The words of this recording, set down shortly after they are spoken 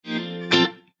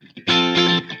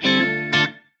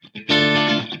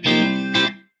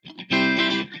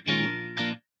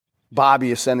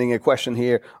Bobby is sending a question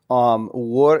here.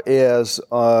 What is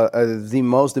the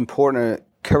most important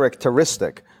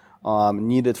characteristic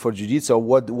needed for Jiu-Jitsu?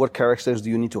 What characteristics do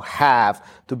you need to have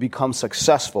to become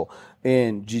successful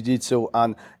in Jiu-Jitsu?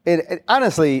 And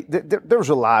honestly, there's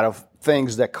a lot of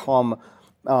things that come,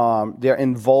 they're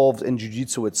involved in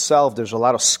Jiu-Jitsu itself. There's a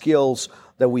lot of skills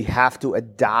that we have to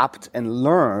adapt and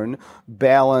learn: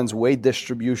 balance, weight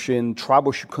distribution,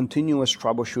 continuous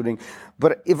troubleshooting.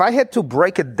 But if I had to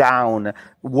break it down,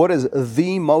 what is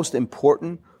the most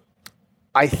important,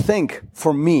 I think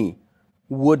for me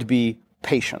would be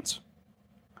patience.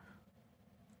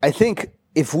 I think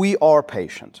if we are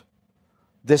patient,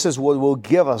 this is what will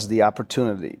give us the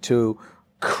opportunity to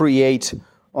create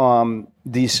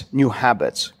these new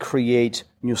habits, create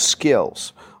new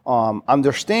skills,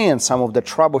 understand some of the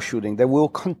troubleshooting that we'll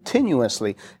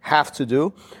continuously have to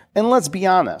do. And let's be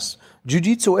honest,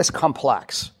 Jiu-Jitsu is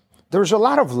complex. There's a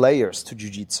lot of layers to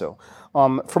Jiu-Jitsu.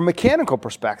 From a mechanical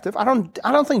perspective, I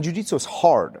don't think Jiu-Jitsu is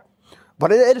hard,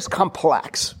 but it is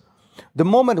complex. The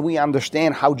moment we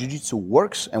understand how Jiu-Jitsu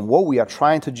works and what we're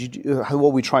trying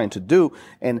to do,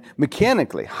 and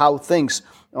mechanically how things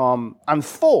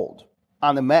unfold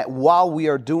on the mat while we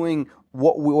are doing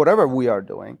whatever we are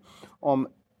doing,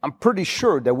 I'm pretty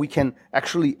sure that we can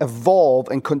actually evolve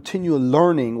and continue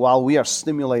learning while we are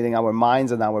stimulating our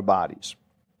minds and our bodies.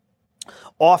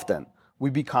 Often,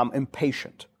 we become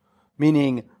impatient,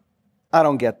 meaning, I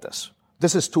don't get this.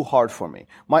 This is too hard for me.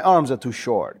 My arms are too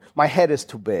short. My head is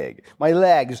too big. My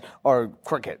legs are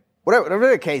crooked.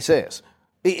 Whatever the case is.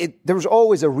 There's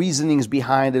always a reasonings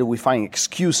behind it. We find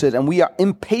excuses, and we are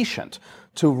impatient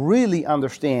to really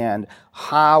understand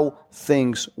how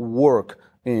things work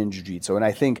in Jiu-Jitsu. And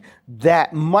I think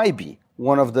that might be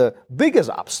one of the biggest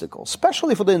obstacles,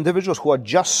 especially for the individuals who are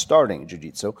just starting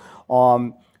Jiu-Jitsu,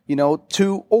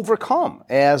 to overcome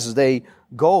as they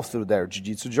go through their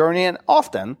Jiu-Jitsu journey. And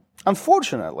often,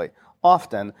 unfortunately,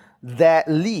 that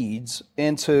leads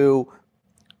into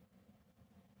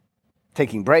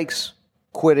taking breaks,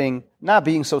 quitting, not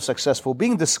being so successful,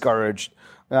 being discouraged,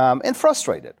 and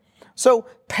frustrated. So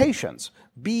patience.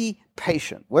 Be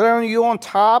patient. Whether you're on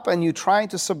top and you're trying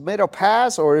to submit or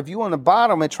pass, or if you're on the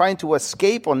bottom and trying to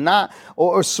escape or not,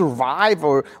 or survive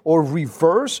or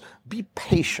reverse, be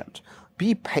patient.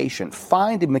 Be patient.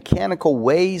 Find the mechanical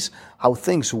ways how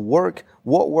things work,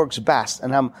 what works best.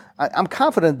 And I'm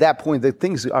confident at that point that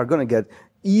things are going to get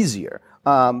easier.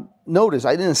 Notice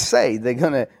I didn't say they're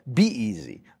going to be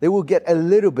easy. They will get a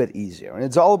little bit easier. And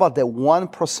it's all about that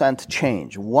 1%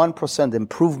 change, 1%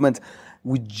 improvement.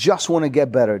 We just want to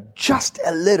get better just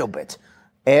a little bit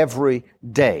every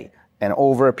day. And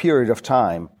over a period of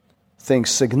time,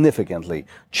 things significantly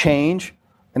change,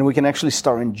 and we can actually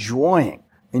start enjoying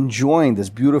this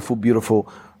beautiful,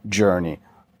 beautiful journey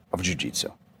of Jiu-Jitsu.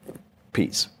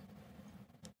 Peace.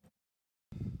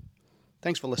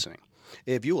 Thanks for listening.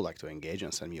 If you would like to engage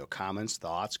and send me your comments,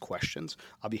 thoughts, questions,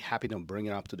 I'll be happy to bring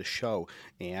it up to the show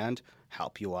and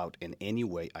help you out in any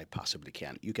way I possibly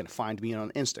can. You can find me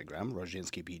on Instagram,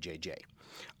 RozhinskiBJJ.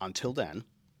 Until then,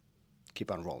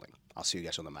 keep on rolling. I'll see you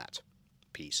guys on the mat.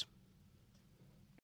 Peace.